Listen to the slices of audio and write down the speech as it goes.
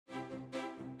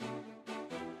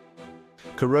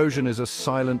Corrosion is a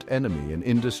silent enemy in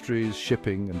industries,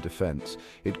 shipping, and defense.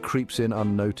 It creeps in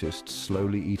unnoticed,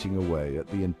 slowly eating away at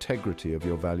the integrity of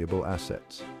your valuable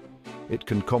assets. It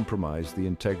can compromise the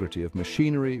integrity of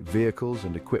machinery, vehicles,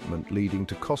 and equipment, leading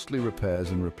to costly repairs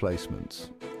and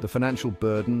replacements. The financial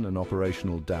burden and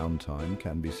operational downtime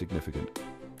can be significant.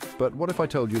 But what if I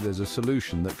told you there's a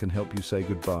solution that can help you say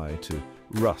goodbye to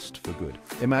rust for good?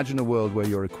 Imagine a world where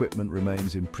your equipment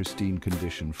remains in pristine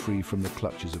condition, free from the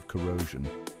clutches of corrosion.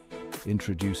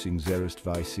 Introducing ZERUST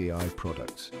VCI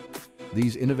products.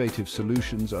 These innovative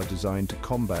solutions are designed to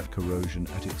combat corrosion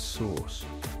at its source.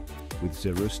 With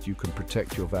ZERUST, you can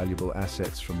protect your valuable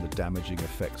assets from the damaging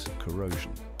effects of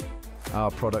corrosion.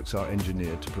 Our products are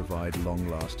engineered to provide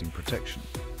long-lasting protection,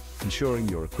 ensuring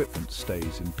your equipment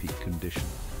stays in peak condition.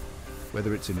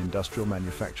 Whether it's in industrial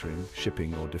manufacturing,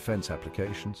 shipping, or defense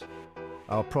applications,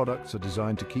 our products are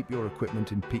designed to keep your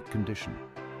equipment in peak condition.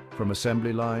 From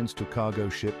assembly lines to cargo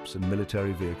ships and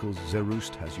military vehicles,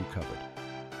 ZERUST has you covered.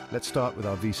 Let's start with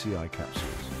our VCI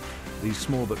capsules. These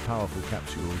small but powerful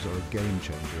capsules are a game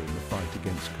changer in the fight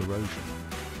against corrosion.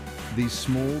 These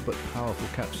small but powerful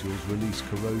capsules release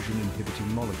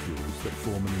corrosion-inhibiting molecules that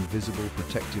form an invisible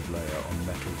protective layer on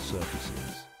metal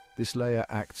surfaces. This layer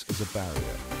acts as a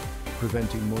barrier,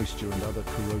 preventing moisture and other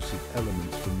corrosive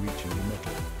elements from reaching the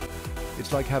metal.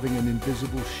 It's like having an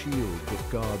invisible shield that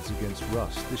guards against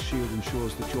rust. This shield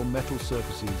ensures that your metal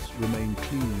surfaces remain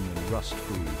clean and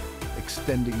rust-free,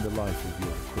 extending the life of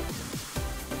your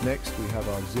equipment. Next, we have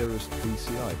our ZERUST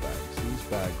VCI bags. These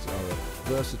bags are a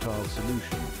versatile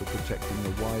solution for protecting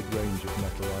a wide range of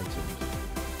metal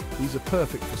items. These are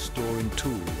perfect for storing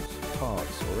tools,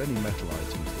 parts, or any metal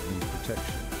items that need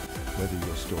protection. Whether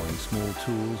you're storing small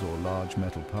tools or large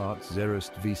metal parts,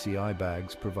 ZERUST VCI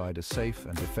bags provide a safe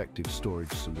and effective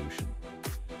storage solution.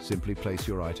 Simply place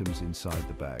your items inside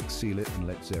the bag, seal it, and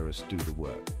let ZERUST do the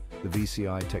work. The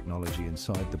VCI technology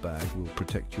inside the bag will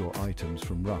protect your items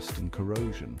from rust and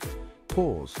corrosion.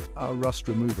 Pause. Our rust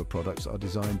remover products are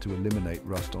designed to eliminate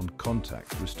rust on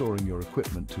contact, restoring your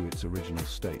equipment to its original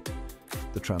state.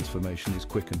 The transformation is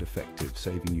quick and effective,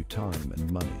 saving you time and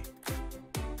money.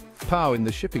 Power in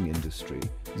the shipping industry,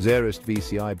 ZERUST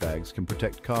VCI bags can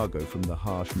protect cargo from the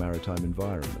harsh maritime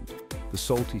environment. The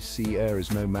salty sea air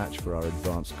is no match for our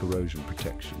advanced corrosion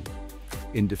protection.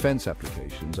 In defense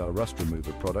applications, our rust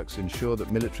remover products ensure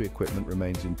that military equipment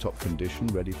remains in top condition,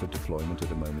 ready for deployment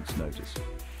at a moment's notice.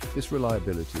 This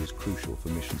reliability is crucial for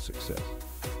mission success.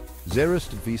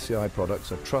 ZERUST VCI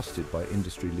products are trusted by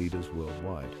industry leaders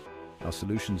worldwide. Our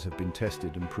solutions have been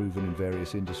tested and proven in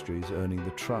various industries, earning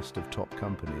the trust of top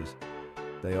companies.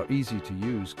 They are easy to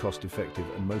use, cost-effective,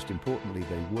 and most importantly,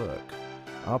 they work.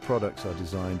 Our products are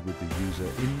designed with the user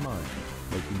in mind,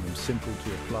 making them simple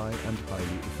to apply and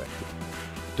highly effective.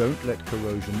 Don't let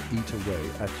corrosion eat away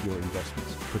at your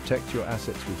investments. Protect your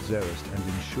assets with ZERUST and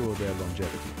ensure their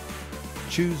longevity.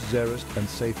 Choose ZERUST and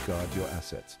safeguard your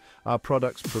assets. Our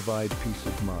products provide peace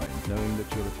of mind, knowing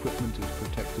that your equipment is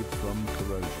protected from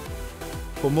corrosion.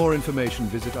 For more information,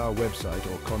 visit our website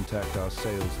or contact our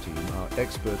sales team. Our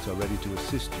experts are ready to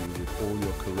assist you with all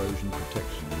your corrosion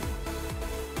protection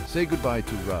needs. Say goodbye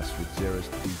to rust with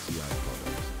ZERUST VCI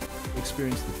products.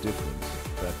 Experience the difference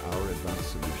that our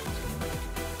advanced solutions can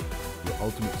make. Your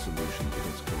ultimate solution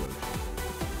against corrosion.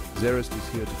 ZERUST is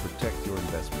here to protect your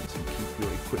investments and keep your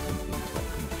equipment in top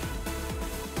condition.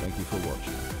 Thank you for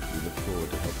watching. We look forward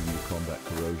to helping you combat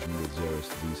corrosion with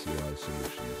ZERUST VCI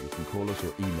solutions. You can call us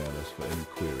or email us for any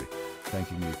query.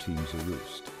 Thanking your team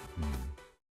ZERUST.